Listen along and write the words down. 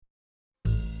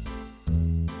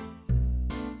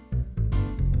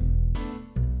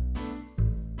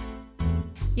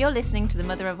You're listening to The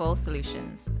Mother of All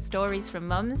Solutions, stories from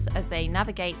mums as they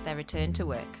navigate their return to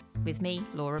work, with me,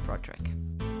 Laura Broderick.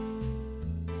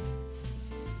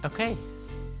 Okay.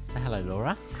 Hello,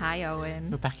 Laura. Hi, Owen.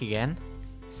 We're back again.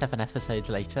 7 episodes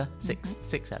later. Six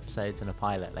episodes and a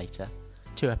pilot later.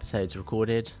 2 episodes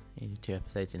recorded. 2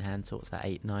 episodes in hand, so what's that,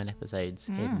 8-9 episodes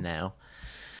in now.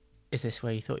 Is this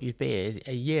where you thought you'd be? Is it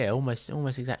a year, almost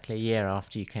exactly a year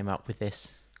after you came up with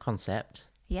this concept?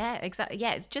 Yeah, exactly.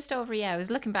 Yeah, it's just over a year. I was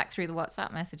looking back through the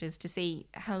WhatsApp messages to see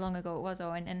how long ago it was,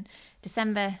 Owen, and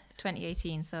December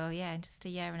 2018. So yeah, just a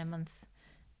year and a month.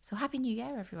 So happy New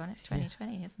Year, everyone. It's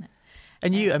 2020, isn't it?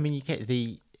 And you get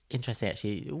the interesting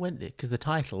actually, because the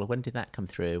title, when did that come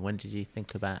through? When did you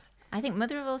think about? I think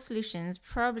Mother of All Solutions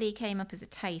probably came up as a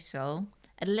title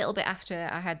a little bit after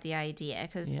I had the idea,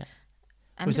 because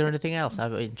was there anything else?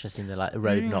 I'm interested in the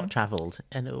road not travelled,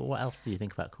 and what else do you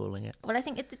think about calling it? Well, I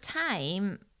think at the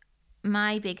time,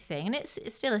 my big thing, and it's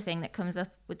still a thing that comes up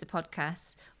with the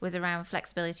podcasts, was around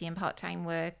flexibility and part-time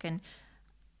work. And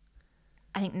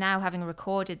I think now, having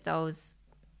recorded those,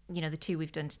 the 2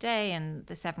 we've done today and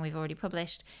the 7 we've already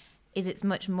published, it's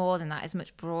much more than that. It's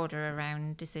much broader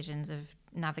around decisions of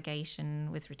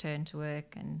navigation with return to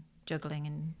work and juggling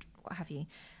and what have you.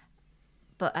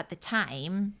 But at the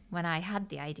time, when I had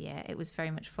the idea, it was very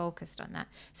much focused on that.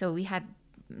 So we had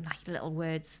little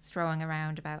words throwing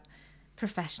around about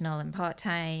professional and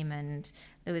part-time, and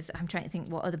I'm trying to think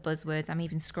what other buzzwords. I'm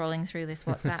even scrolling through this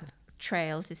WhatsApp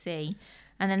trail to see.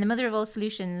 And then the Mother of All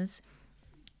Solutions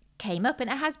came up, and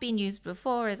it has been used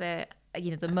before as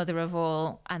the mother of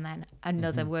all, and then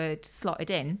another word slotted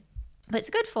in. But it's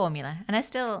a good formula, and I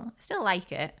still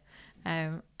like it,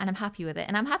 and I'm happy with it,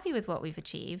 and I'm happy with what we've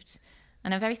achieved.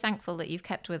 And I'm very thankful that you've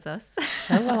kept with us.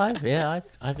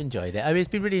 I've enjoyed it. I mean, it's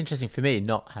been really interesting for me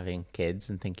not having kids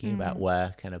and thinking about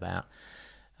work and about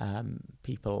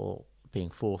people being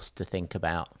forced to think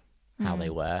about how they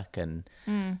work and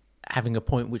having a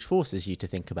point which forces you to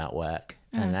think about work.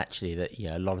 And actually that,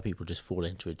 a lot of people just fall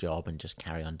into a job and just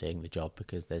carry on doing the job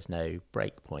because there's no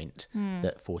break point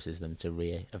that forces them to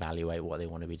reevaluate what they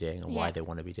want to be doing and why they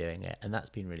want to be doing it. And that's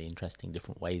been really interesting,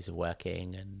 different ways of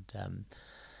working and...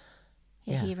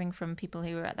 hearing from people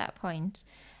who were at that point.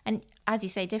 And as you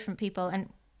say, different people. And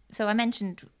so I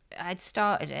mentioned I'd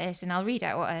started it, and I'll read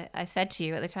out what I said to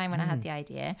you at the time when I had the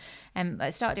idea. I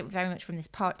started it very much from this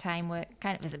part-time work,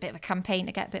 kind of as a bit of a campaign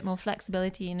to get a bit more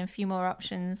flexibility and a few more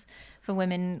options for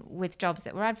women with jobs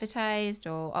that were advertised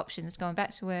or options going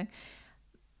back to work.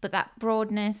 But that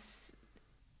broadness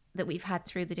that we've had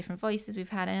through the different voices we've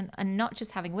had, and not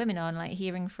just having women on, like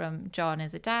hearing from John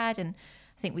as a dad, and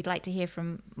I think we'd like to hear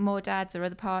from more dads or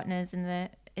other partners in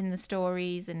the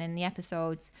stories and in the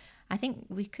episodes. I think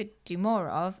we could do more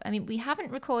of. I mean, we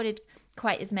haven't recorded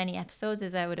quite as many episodes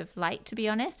as I would have liked, to be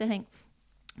honest, I think.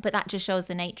 But that just shows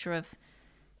the nature of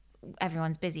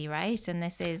everyone's busy, right? And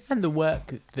the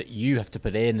work that you have to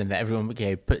put in and that everyone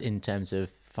put in terms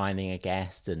of finding a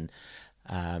guest and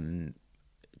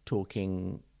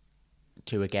talking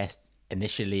to a guest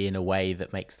initially in a way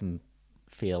that makes them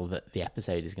feel that the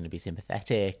episode is going to be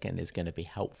sympathetic and is going to be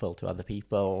helpful to other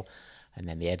people, and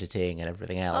then the editing and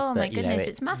everything else. Oh my goodness,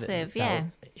 it's massive.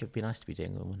 It would be nice to be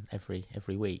doing one every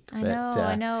week.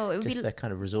 I know. It would just the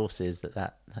kind of resources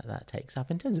that takes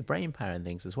up in terms of brain power and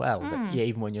things as well. But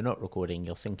even when you're not recording,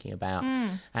 you're thinking about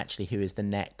actually who is the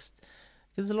next.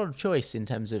 There's a lot of choice in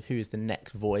terms of who is the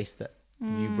next voice that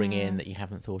you bring in that you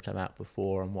haven't thought about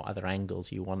before, and what other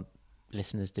angles you want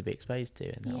listeners to be exposed to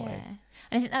in that way. And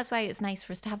I think that's why it's nice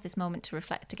for us to have this moment to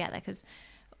reflect together, because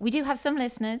we do have some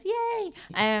listeners, yay,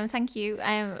 thank you,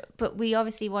 but we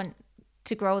obviously want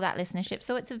to grow that listenership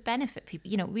so it's of benefit people.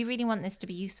 We really want this to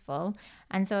be useful,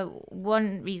 and so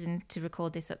one reason to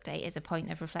record this update is a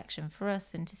point of reflection for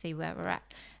us and to see where we're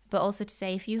at, but also to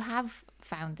say if you have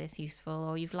found this useful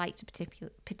or you've liked a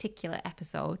particular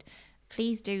episode,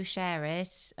 please do share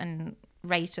it and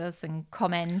rate us and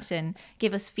comment and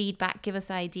give us feedback, give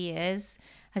us ideas,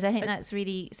 because I think that's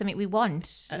really something we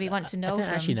want. We want to know. I don't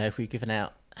actually know if we've given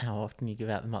out how often you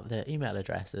give out the email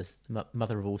address as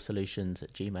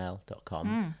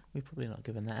motherofallsolutions@gmail.com. We've probably not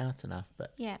given that out enough,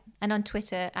 but and on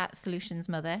Twitter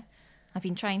 @solutionsmother. I've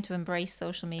been trying to embrace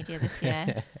social media this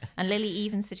year, and Lily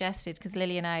even suggested, because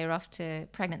Lily and I are off to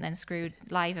Pregnant Then Screwed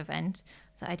live event,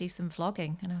 that I do some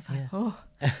vlogging, and I was like, but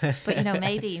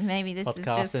maybe this podcast is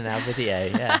just and our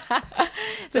video,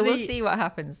 so we'll see what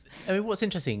happens. I mean, what's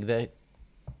interesting, it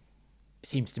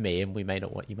seems to me, and you may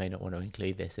not want to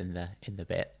include this in the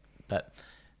bit, but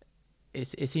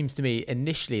it seems to me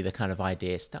initially the kind of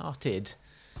idea started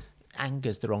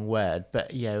anger's the wrong word,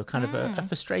 but kind of a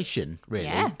frustration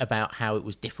really about how it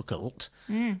was difficult,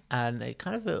 and a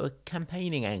kind of a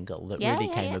campaigning angle that really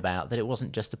came about. That it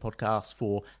wasn't just a podcast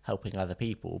for helping other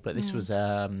people, but this was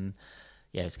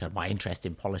it's kind of my interest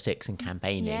in politics and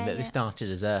campaigning. This started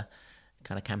as a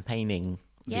kind of campaigning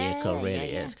vehicle,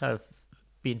 really. It's kind of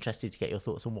be interested to get your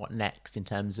thoughts on what next in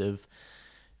terms of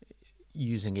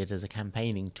using it as a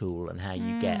campaigning tool and how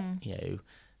you get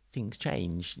things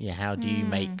change. How do you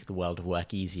make the world of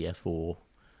work easier for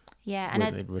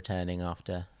women returning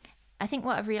after? I think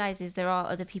what I've realised is there are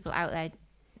other people out there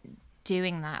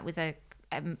doing that with a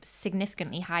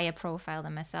significantly higher profile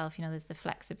than myself. There's the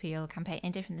Flex Appeal campaign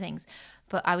and different things,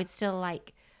 but I would still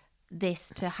like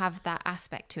this to have that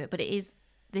aspect to it. But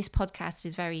this podcast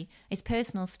is it's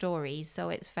personal stories, so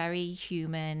it's very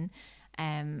human.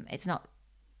 It's not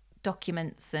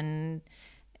documents and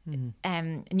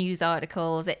news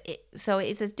articles, so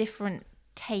it's a different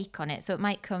take on it. So it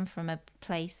might come from a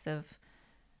place of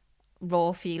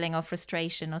raw feeling or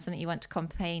frustration or something you want to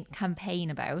campaign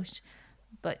about,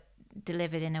 but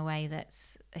delivered in a way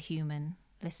that's a human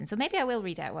listen. So maybe I will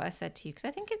read out what I said to you, because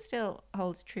I think it still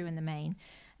holds true in the main.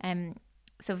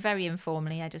 So very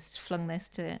informally, I just flung this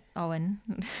to Owen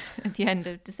at the end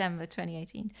of December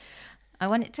 2018. I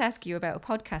wanted to ask you about a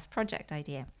podcast project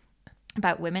idea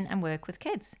about women and work with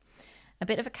kids. A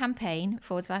bit of a campaign /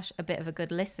 a bit of a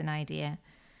good listen idea.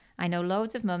 I know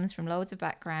loads of mums from loads of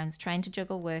backgrounds trying to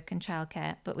juggle work and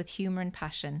childcare, but with humour and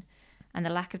passion, and the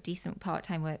lack of decent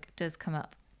part-time work does come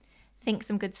up. Think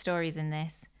some good stories in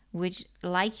this. Would you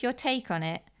like your take on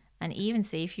it, and even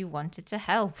see if you wanted to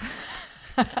help. ...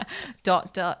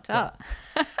 What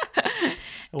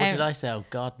did I say? Oh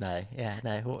God, no. Yeah,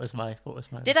 no. What was my?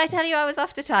 Did I tell you I was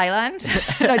off to Thailand?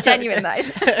 No, genuine that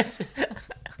is.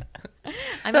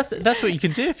 That's what you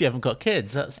can do if you haven't got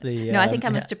kids. That's the. No, I think I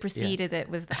must have preceded it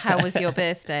with "How was your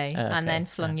birthday?" and then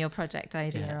flung your project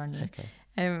idea on you. Okay.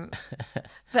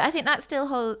 But I think that still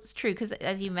holds true, because,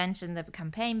 as you mentioned, the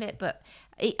campaign bit. But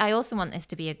I also want this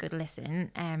to be a good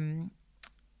listen. And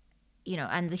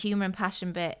the humour and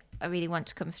passion bit, I really want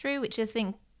to come through, which I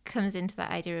think comes into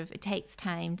that idea of it takes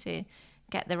time to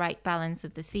get the right balance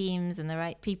of the themes and the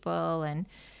right people, and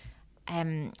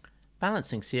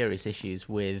balancing serious issues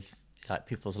with like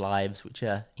people's lives, which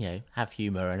are have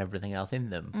humour and everything else in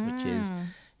them, which is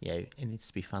it needs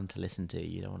to be fun to listen to.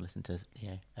 You don't want to listen to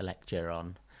a lecture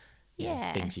on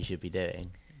things you should be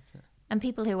doing, and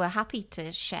people who are happy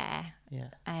to share.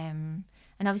 And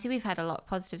obviously we've had a lot of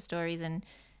positive stories, and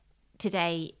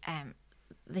today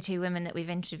the two women that we've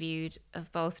interviewed have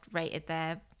both rated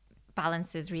their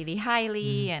balances really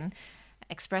highly and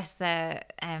expressed their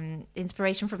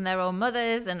inspiration from their own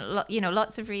mothers, and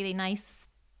lots of really nice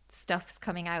stuff's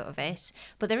coming out of it.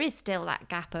 But there is still that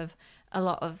gap of a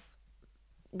lot of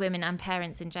women and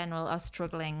parents in general are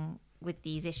struggling with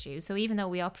these issues. So even though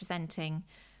we are presenting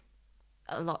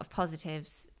a lot of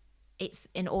positives, it's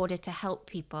in order to help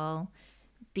people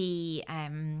be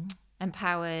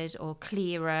empowered or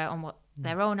clearer on what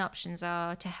their own options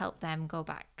are, to help them go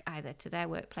back either to their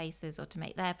workplaces or to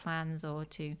make their plans or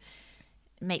to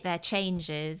make their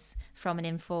changes from an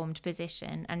informed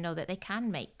position and know that they can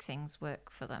make things work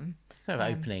for them. Kind of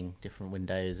opening different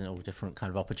windows and all different kind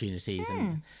of opportunities.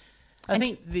 And I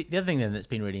think the other thing then that's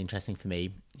been really interesting for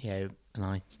me, and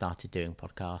I started doing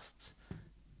podcasts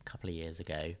a couple of years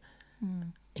ago,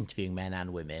 interviewing men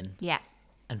and women. Yeah.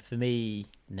 And for me,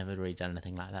 never really done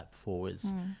anything like that before.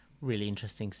 It's really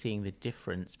interesting seeing the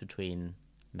difference between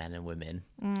men and women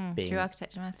through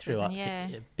Architecture Masters,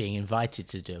 being invited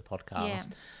to do a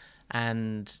podcast.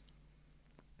 And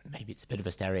maybe it's a bit of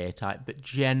a stereotype, but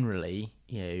generally,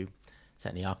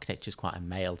 certainly architecture is quite a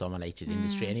male-dominated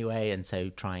industry anyway, and so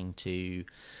trying to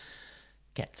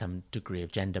get some degree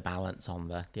of gender balance on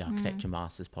the Architecture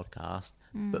Masters podcast,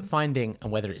 but finding,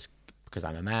 and whether it's because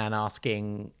I'm a man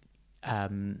asking,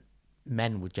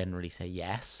 men would generally say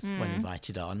yes when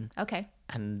invited on. Okay.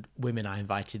 And women I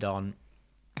invited on,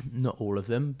 not all of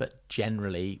them, but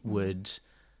generally would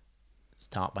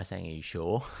start by saying, "Are you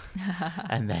sure?"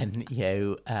 And then,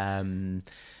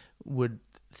 would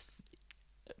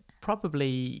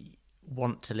probably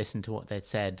want to listen to what they'd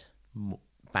said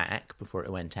back before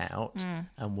it went out,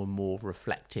 and were more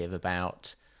reflective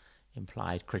about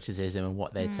implied criticism and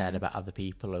what they'd said about other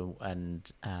people,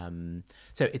 and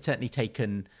so it's certainly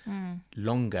taken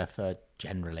longer for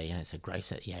generally, and it's a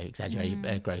gross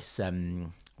exaggeration, gross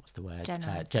what's the word,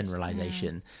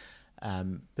 generalization,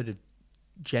 but have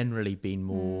generally been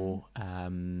more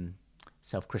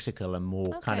self-critical and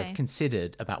more kind of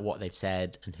considered about what they've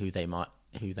said and who that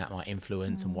might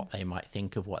influence and what they might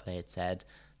think of what they had said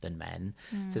than men.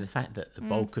 So the fact that the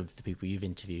bulk of the people you've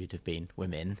interviewed have been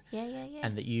women,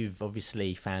 and that you've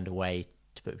obviously found a way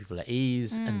to put people at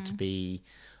ease and to be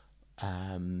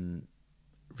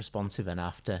responsive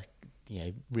enough to,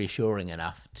 reassuring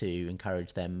enough to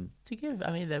encourage them to give.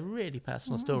 I mean, they're really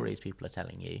personal stories people are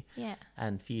telling you. Yeah.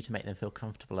 And for you to make them feel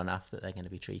comfortable enough that they're going to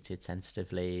be treated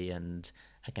sensitively and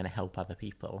are going to help other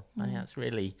people. I think that's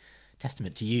really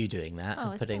testament to you doing that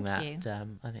and putting that.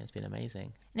 I think it's been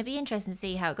amazing. And it'd be interesting to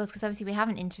see how it goes, because obviously we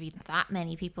haven't interviewed that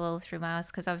many people through Mouse,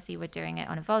 because obviously we're doing it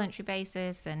on a voluntary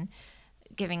basis and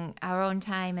giving our own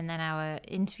time, and then our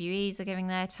interviewees are giving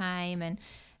their time, and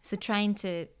so trying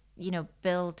to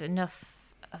build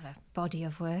enough of a body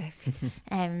of work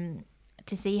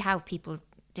to see how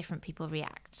different people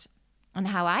react, and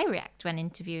how I react when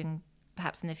interviewing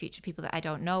perhaps in the future people that I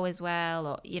don't know as well,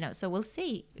 or so we'll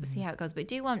see how it goes. But I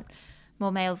do want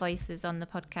more male voices on the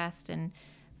podcast, and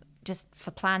just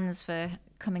for plans for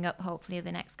coming up hopefully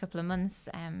the next couple of months,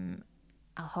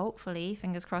 I'll hopefully,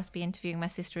 fingers crossed, be interviewing my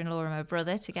sister-in-law and my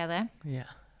brother together. Yeah.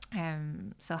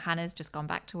 So Hannah's just gone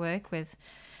back to work with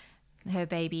her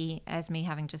baby Esme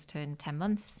having just turned 10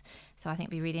 months. So I think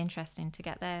it'd be really interesting to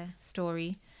get their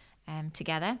story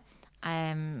together.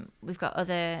 We've got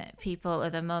other people,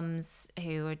 other mums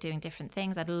who are doing different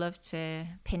things. I'd love to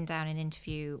pin down an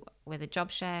interview with a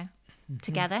job share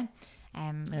together.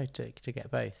 To get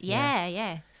both.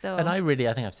 Yeah. So, and I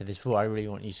think I've said this before, I really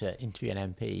want you to interview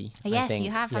an MP. Yes,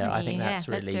 you have, haven't you? I think that's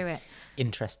really let's do it.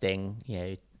 interesting,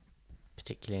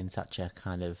 particularly in such a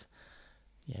kind of,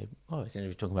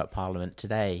 we're talking about Parliament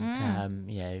today,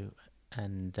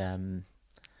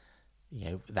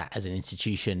 that as an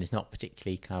institution is not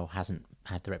particularly hasn't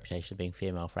had the reputation of being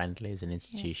female friendly as an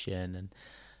institution,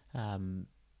 and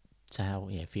so how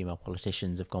female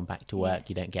politicians have gone back to work.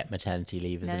 You don't get maternity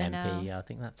leave as an MP. I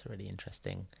think that's a really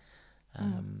interesting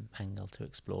angle to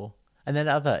explore. And then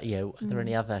are there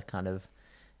any other kind of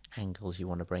angles you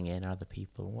want to bring in, other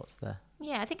people?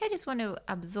 I think I just want to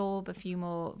absorb a few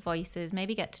more voices,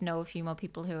 maybe get to know a few more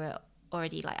people who are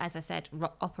already, like, as I said,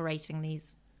 operating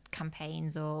these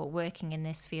campaigns or working in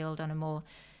this field on a more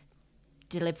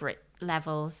deliberate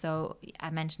level. So I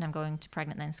mentioned I'm going to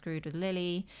Pregnant Then Screwed with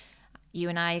Lily. You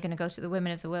and I are going to go to the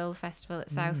Women of the World Festival at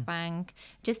South Bank,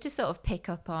 just to sort of pick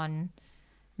up on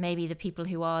maybe the people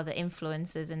who are the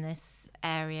influencers in this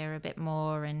area a bit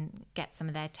more and get some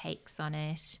of their takes on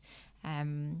it.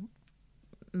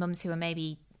 Mums who are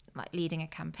maybe like leading a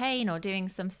campaign or doing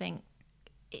something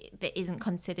that isn't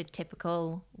considered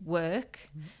typical work,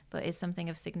 but is something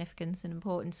of significance and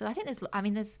importance. So I think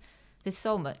there's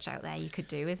so much out there you could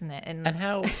do, isn't it? And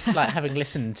how, like, having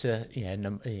listened to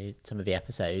some of the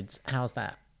episodes, how's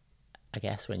that? I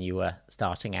guess when you were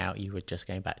starting out, you were just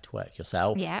going back to work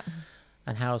yourself. Yeah.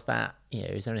 And how's that?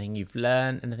 Is there anything you've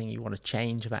learned? Anything you want to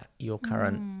change about your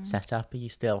current setup? Are you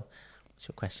still? What's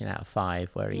your question out of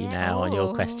 5? Where are you now on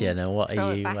your question? And what Throw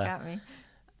are you? It back at me.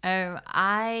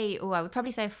 I would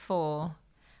probably say 4.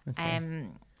 Okay.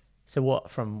 So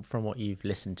what from what you've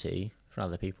listened to from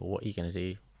other people, what are you going to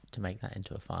do to make that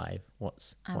into a 5?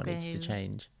 What needs to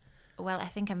change? Well, I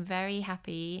think I'm very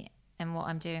happy in what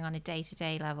I'm doing on a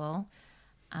day-to-day level,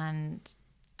 and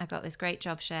I've got this great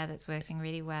job share that's working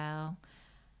really well,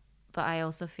 but I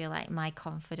also feel like my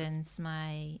confidence,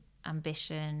 my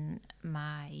ambition,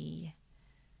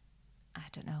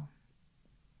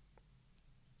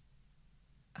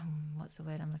 what's the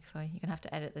word I'm looking for? You're going to have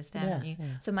to edit this down, aren't you?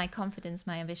 Yeah. So my confidence,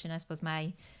 my ambition, I suppose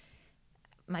my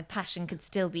passion could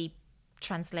still be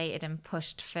translated and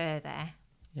pushed further.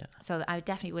 Yeah. So I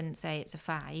definitely wouldn't say it's a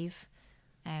 5.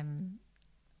 And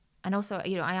also,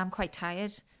 I am quite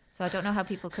tired, so I don't know how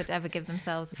people could ever give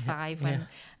themselves a 5 when.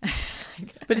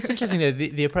 But it's interesting though,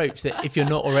 the approach that if you're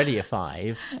not already a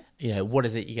 5, what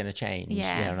is it you're going to change?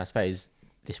 Yeah. And I suppose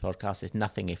this podcast is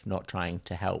nothing if not trying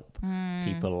to help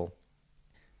people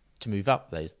to move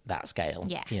up that scale.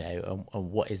 Yeah.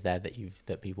 And what is there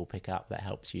that people pick up that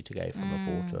helps you to go from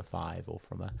a 4 to a 5 or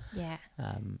from a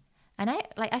and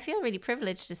I feel really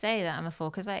privileged to say that I'm a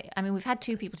 4, because I mean we've had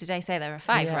 2 people today say they're a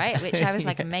 5, right? Which I was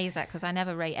amazed at, because I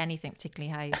never rate anything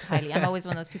particularly highly. I'm always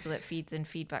one of those people that feeds in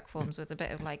feedback forms with a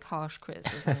bit of harsh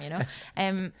criticism,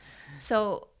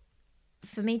 So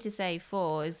for me to say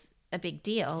 4 is a big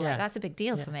deal. That's a big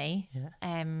deal for me.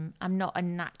 I'm not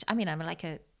I'm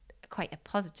quite a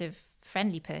positive,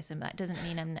 friendly person, but that doesn't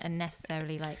mean I'm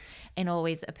necessarily in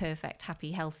always a perfect,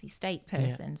 happy, healthy state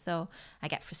person. So I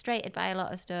get frustrated by a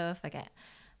lot of stuff. I get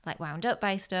wound up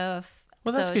by stuff.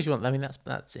 Well, that's because you want. I mean,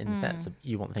 that's in the sense of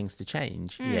you want things to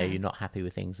change. You're not happy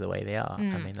with things the way they are.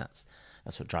 I mean,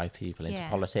 That's what drives people into Yeah.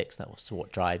 politics. That's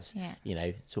what drives, Yeah. you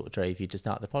know, sort of drove you to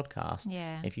start the podcast.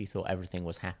 Yeah. If you thought everything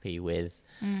was happy with,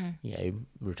 you know,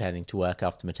 returning to work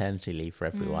after maternity leave for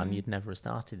everyone, you'd never have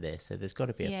started this. So there's got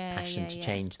to be a passion to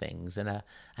change things, and an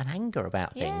anger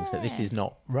about things, that this is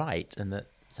not right and that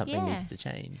something needs to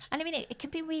change. And I mean, it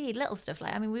can be really little stuff.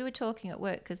 Like, I mean, we were talking at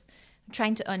work because I'm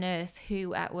trying to unearth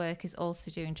who at work is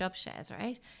also doing job shares,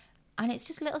 right? And it's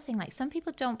just little thing, like some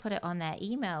people don't put it on their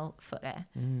email footer.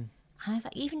 And I was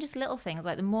like, even just little things,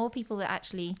 like the more people that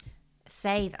actually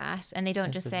say that, and they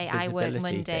don't There's just a say I work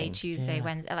visibility Monday, thing. Tuesday, Yeah.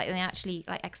 Wednesday, like they actually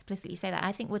like explicitly say that,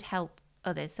 I think would help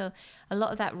others. So a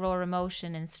lot of that raw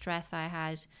emotion and stress I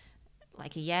had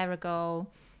like a year ago,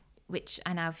 which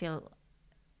I now feel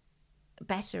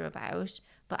better about,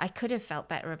 but I could have felt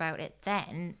better about it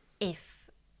then if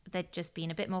there'd just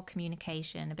been a bit more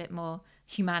communication, a bit more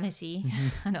humanity.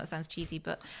 I know it sounds cheesy,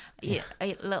 but a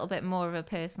little bit more of a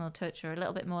personal touch, or a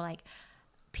little bit more like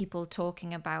people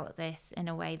talking about this in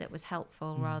a way that was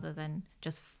helpful rather than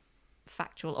just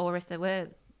factual, or if there were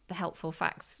the helpful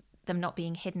facts, them not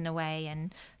being hidden away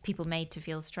and people made to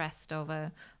feel stressed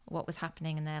over what was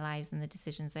happening in their lives and the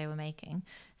decisions they were making.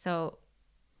 So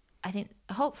I think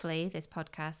hopefully this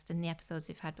podcast and the episodes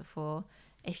we've had before,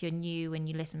 if you're new and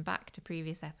you listen back to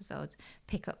previous episodes,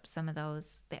 pick up some of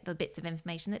those the bits of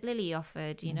information that Lily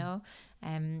offered, you know,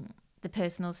 the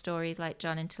personal stories like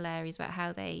John and Tulari's about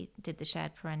how they did the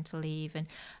shared parental leave, and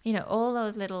you know, all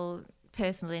those little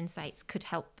personal insights could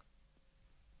help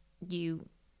you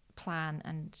plan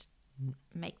and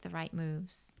make the right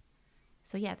moves.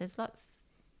 So yeah, there's lots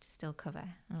to still cover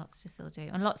and lots to still do,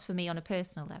 and lots for me on a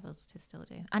personal level to still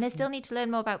do. And I still need to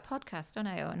learn more about podcasts, don't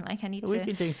I, Owen? Like I need We've to...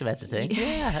 been doing some editing.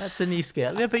 Yeah, that's a new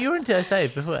skill. Yeah, but you're into, I say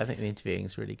before, I think the interviewing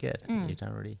is really good. You've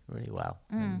done really, really well.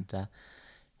 And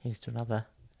here's to another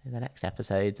in the next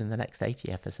episodes and the next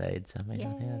 80 episodes. I mean,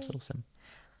 I think that's awesome.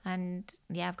 And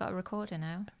yeah, I've got a recorder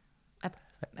now. I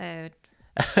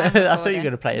thought you were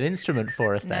going to play an instrument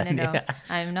for us then. No. Yeah.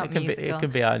 I'm not musical. It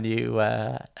can be our new...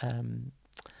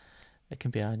 it can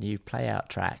be our new play-out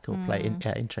track or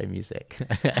intro music.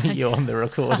 You're on the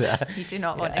recorder. You do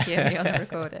not want to hear me on the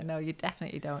recorder. No, you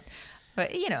definitely don't.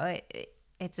 But, you know,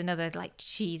 it's another, like,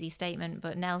 cheesy statement,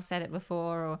 but Nell said it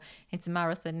before, or it's a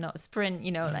marathon, not a sprint,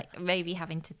 you know, like, maybe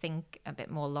having to think a bit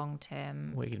more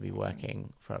long-term. We're going to be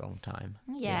working for a long time.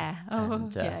 Yeah. And,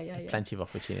 plenty of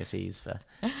opportunities for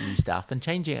new stuff and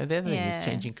changing. The other thing is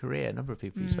changing career. A number of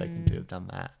people you've spoken to have done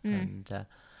that. And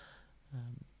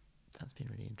that's been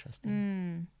really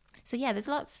interesting. So yeah, there's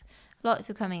lots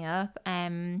of coming up.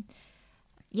 And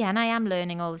I am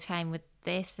learning all the time with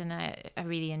this, and I'm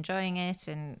really enjoying it,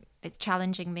 and it's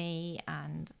challenging me,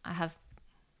 and I have,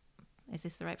 is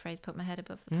this the right phrase, put my head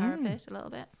above the parapet a little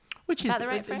bit? Which is that the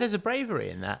right phrase? There's a bravery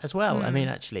in that as well. I mean,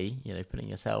 actually, you know, putting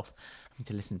yourself, having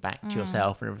to listen back to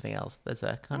yourself and everything else, there's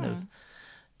a kind of,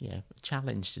 you know,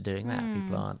 challenge to doing that.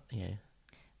 People aren't, you know.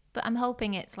 But I'm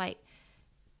hoping it's like,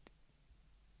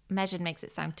 measured makes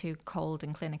it sound too cold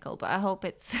and clinical, but I hope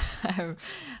it's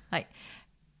like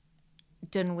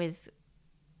done with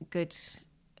good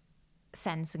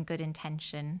sense and good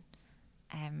intention.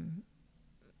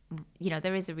 You know,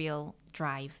 there is a real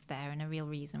drive there and a real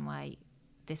reason why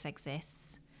this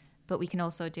exists, but we can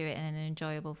also do it in an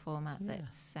enjoyable format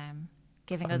that's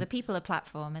giving other people a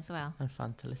platform as well. And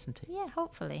fun to listen to. Yeah,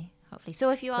 hopefully.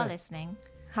 So if you are listening,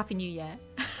 Happy New Year.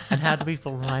 And how do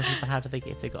people remind people,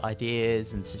 if they've got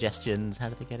ideas and suggestions, how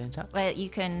do they get in touch? Well, you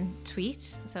can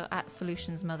tweet, so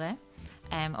 @solutionsmother,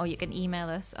 or you can email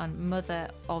us on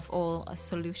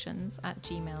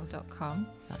motherofallsolutions@gmail.com.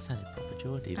 That sounded proper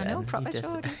Geordie then. I know, proper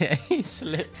Geordie. You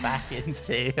slipped back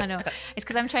into... I know. It's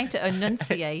because I'm trying to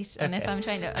enunciate, and if I'm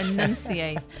trying to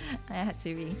enunciate, I had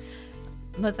to be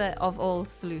Mother of All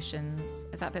Solutions.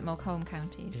 Is that a bit more home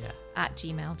counties? Yeah.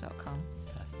 @gmail.com.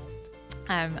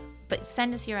 Perfect. But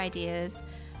send us your ideas.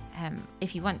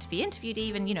 If you want to be interviewed,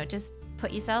 even, you know, just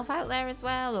put yourself out there as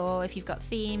well. Or if you've got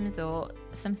themes or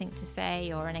something to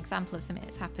say or an example of something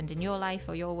that's happened in your life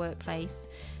or your workplace,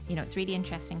 you know, it's really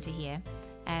interesting to hear.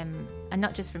 And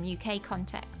not just from UK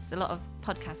contexts. A lot of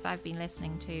podcasts I've been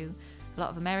listening to, a lot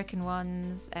of American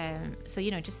ones. So,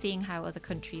 you know, just seeing how other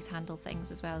countries handle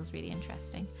things as well is really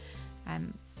interesting.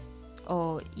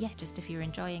 Just if you're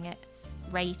enjoying it,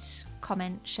 rate,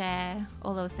 comment, share,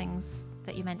 all those things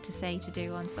that you meant to say to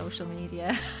do on social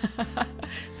media.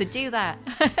 So do that.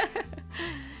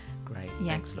 Great.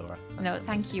 Yeah. Thanks, Laura.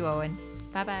 Thank you, Owen.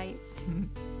 Bye-bye.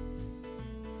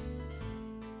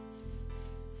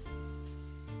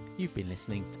 You've been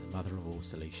listening to The Mother of All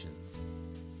Solutions.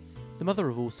 The Mother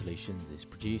of All Solutions is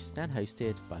produced and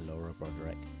hosted by Laura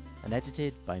Broderick and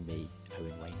edited by me,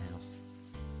 Owen Wainhouse.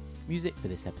 Music for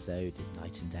this episode is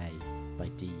Night and Day by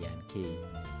D. Yan Key,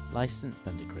 licensed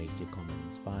under Creative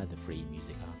Commons via the Free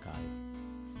Music Archive.